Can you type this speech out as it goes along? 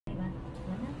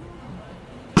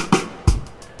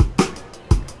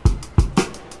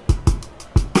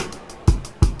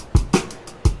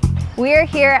We're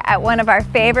here at one of our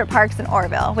favorite parks in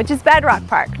Oroville, which is Bedrock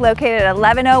Park, located at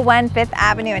 1101 Fifth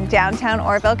Avenue in downtown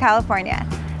Oroville, California.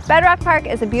 Bedrock Park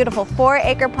is a beautiful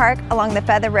 4-acre park along the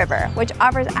Feather River, which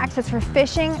offers access for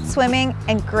fishing, swimming,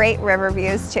 and great river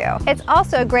views too. It's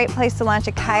also a great place to launch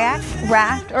a kayak,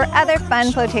 raft, or other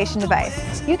fun flotation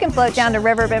device. You can float down to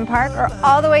Riverbend Park or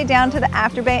all the way down to the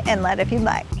Afterbay Inlet if you'd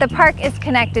like. The park is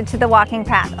connected to the walking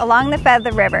path along the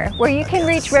Feather River, where you can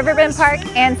reach Riverbend Park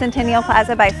and Centennial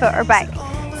Plaza by foot or bike.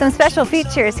 Some special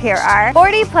features here are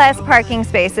 40+ parking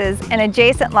spaces and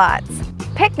adjacent lots,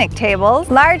 picnic tables,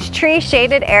 large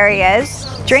tree-shaded areas,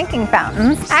 drinking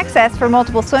fountains, access for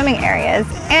multiple swimming areas,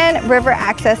 and river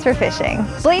access for fishing.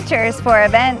 Bleachers for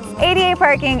events, ADA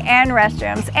parking and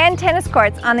restrooms, and tennis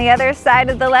courts on the other side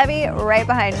of the levee right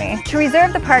behind me. To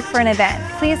reserve the park for an event,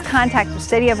 please contact the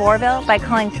City of Oroville by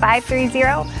calling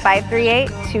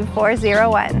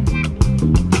 530-538-2401.